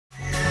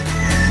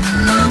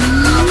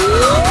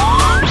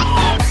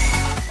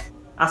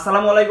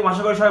আসসালামু আলাইকুম,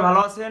 আশা করি সবাই ভালো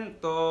আছেন।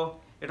 তো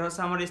এটা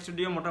হচ্ছে আমার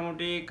স্টুডিও,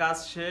 মোটামুটি কাজ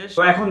শেষ।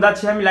 তো এখন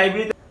যাচ্ছি আমি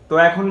লাইব্রেরিতে। তো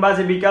এখন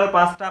বাজে বিকাল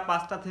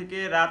 5টা থেকে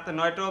রাত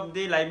 9টা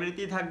অবধি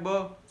লাইব্রেরিতেই থাকবো।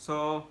 So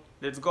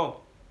let's go.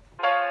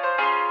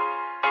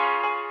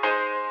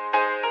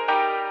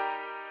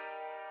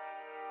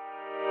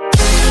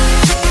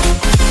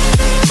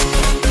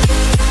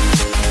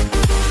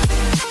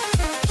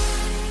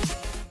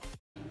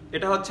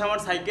 এটা হচ্ছে আমার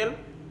সাইকেল।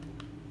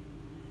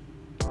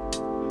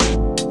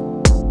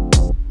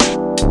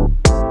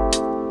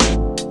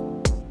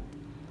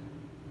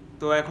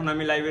 তো এখন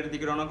আমি লাইব্রেরির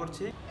দিকে রওনা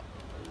করছি।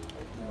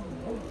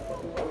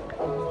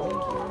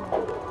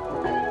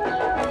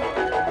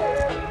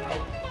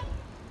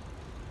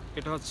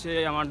 এটা হচ্ছে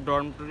আমার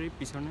ডরমিটরি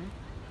পিছনে,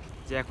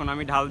 যে এখন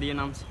আমি ঢাল দিয়ে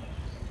নামছি,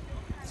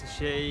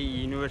 সেই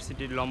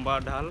ইউনিভার্সিটির লম্বা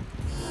ঢাল।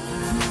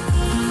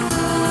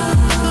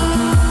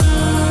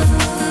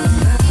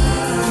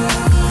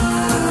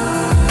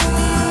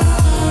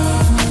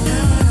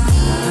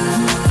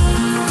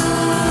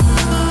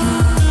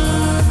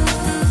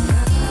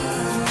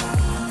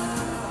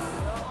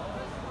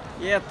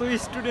 এত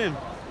স্টুডেন্ট,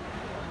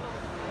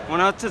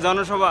 মনে হচ্ছে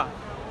জনসভা।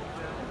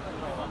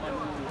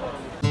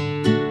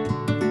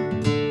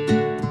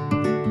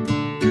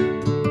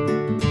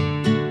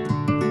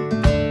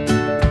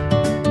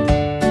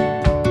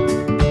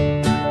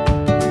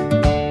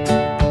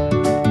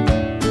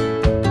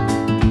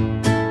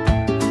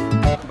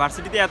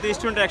 ভার্সিটিতে এত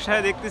স্টুডেন্ট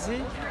একসাথে দেখতেছি,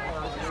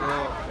 তো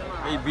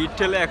এই ভিড়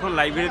ঠেলে এখন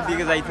লাইব্রেরির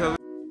দিকে যাইতে হবে।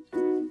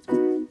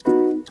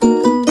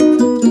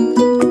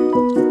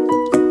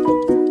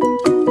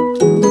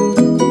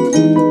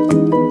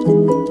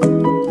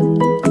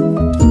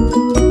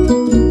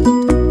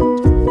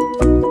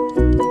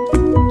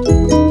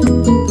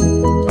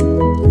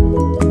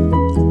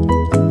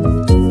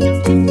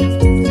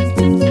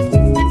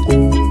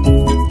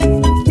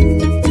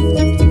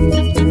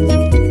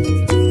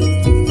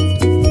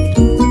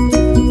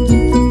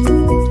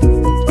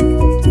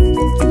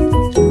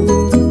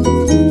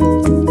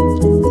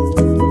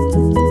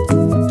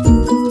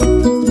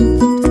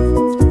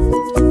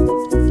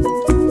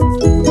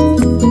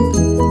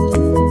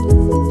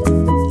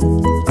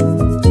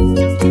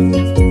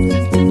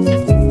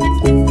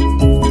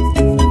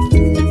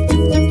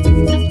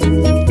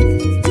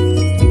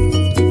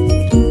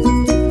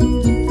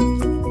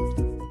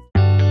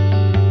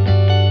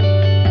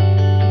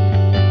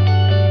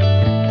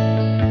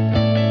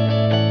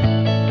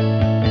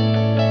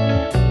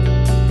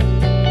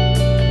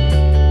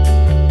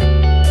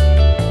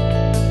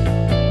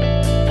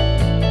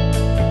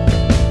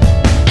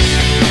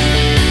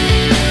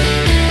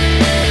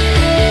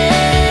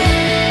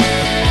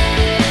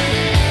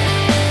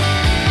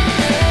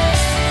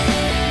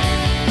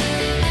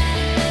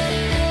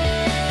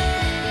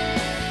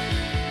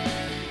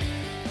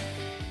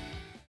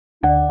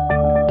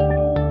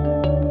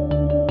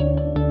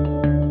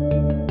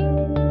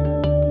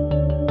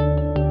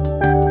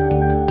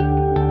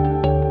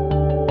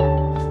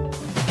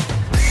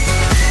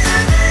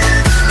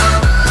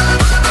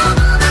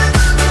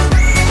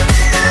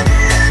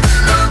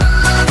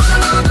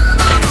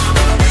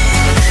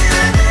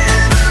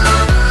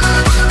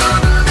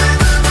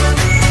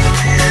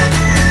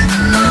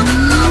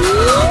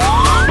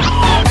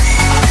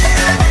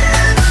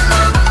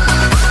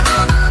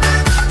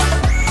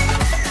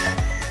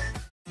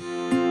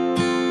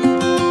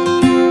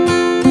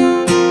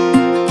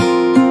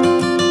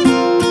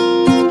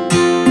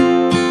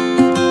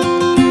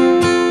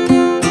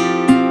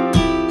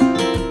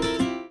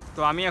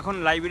 তো আমি এখন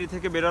লাইব্রেরি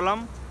থেকে বেরোলাম।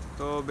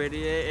 তো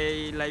বেরিয়ে এই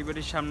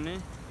লাইব্রেরির সামনে,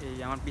 এই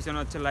আমার পিছনে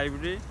হচ্ছে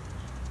লাইব্রেরি,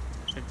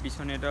 এর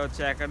পিছনে এটা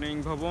হচ্ছে একাডেমিক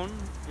ভবন,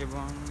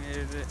 এবং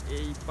এর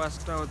এই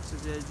পাশটা হচ্ছে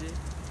যে এই যে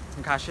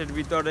ঘাসের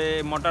ভিতরে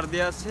মোটর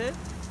দেওয়া আছে,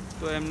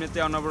 তো এমনিতে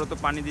অনবরত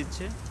পানি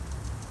দিচ্ছে।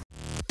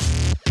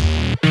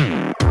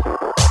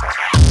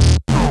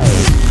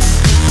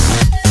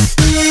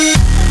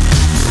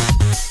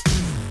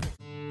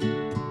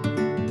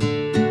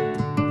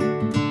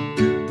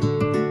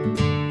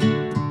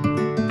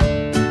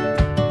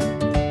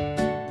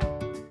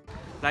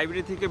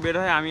 লাইব্রেরি থেকে বের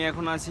হয়ে আমি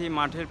এখন আছি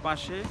মাঠের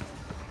পাশে।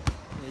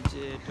 এই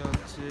যে এটা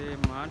হচ্ছে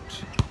মাঠ,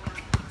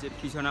 যে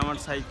পিছনে আমার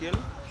সাইকেল,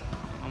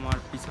 আমার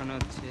পিছনে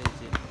হচ্ছে এই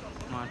যে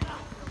মাঠ,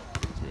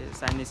 যে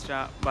চাইনিজরা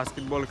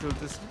বাস্কেটবল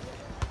খেলতেছে।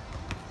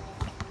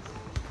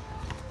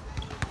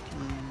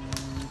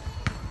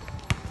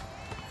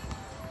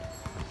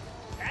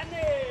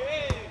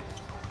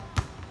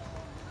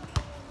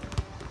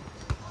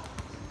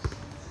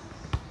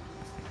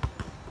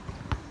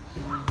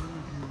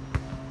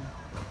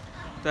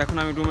 তো এখন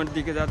আমি রুমের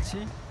দিকে যাচ্ছি।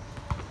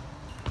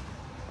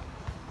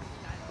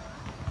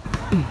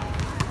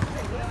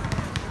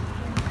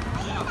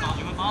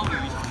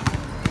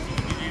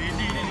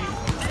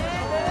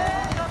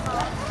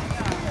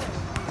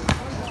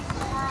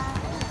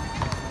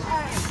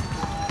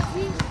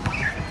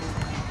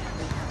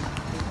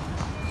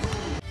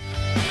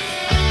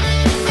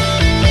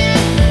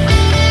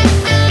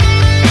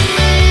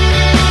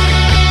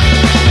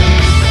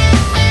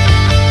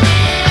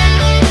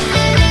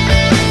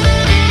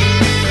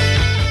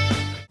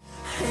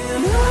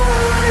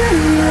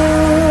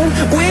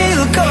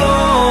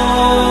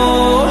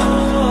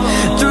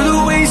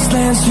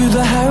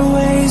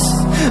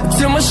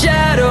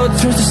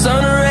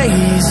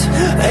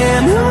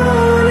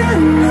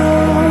 and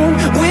on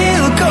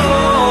we'll go,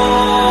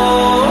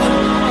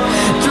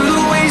 through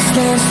the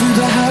wastelands, through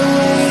the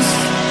highways,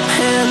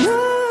 and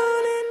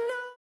on and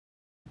on.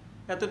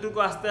 এতটুকু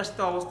আস্তে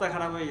আস্তে অবস্থা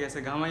খারাপ হয়ে গেছে,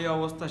 ঘামাই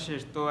অবস্থা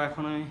শেষ। তো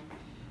এখন আমি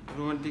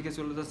রুমের দিকে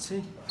চলে যাচ্ছি।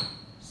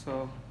 So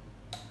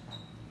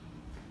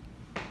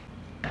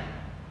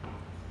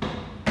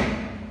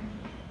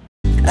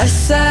I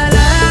sat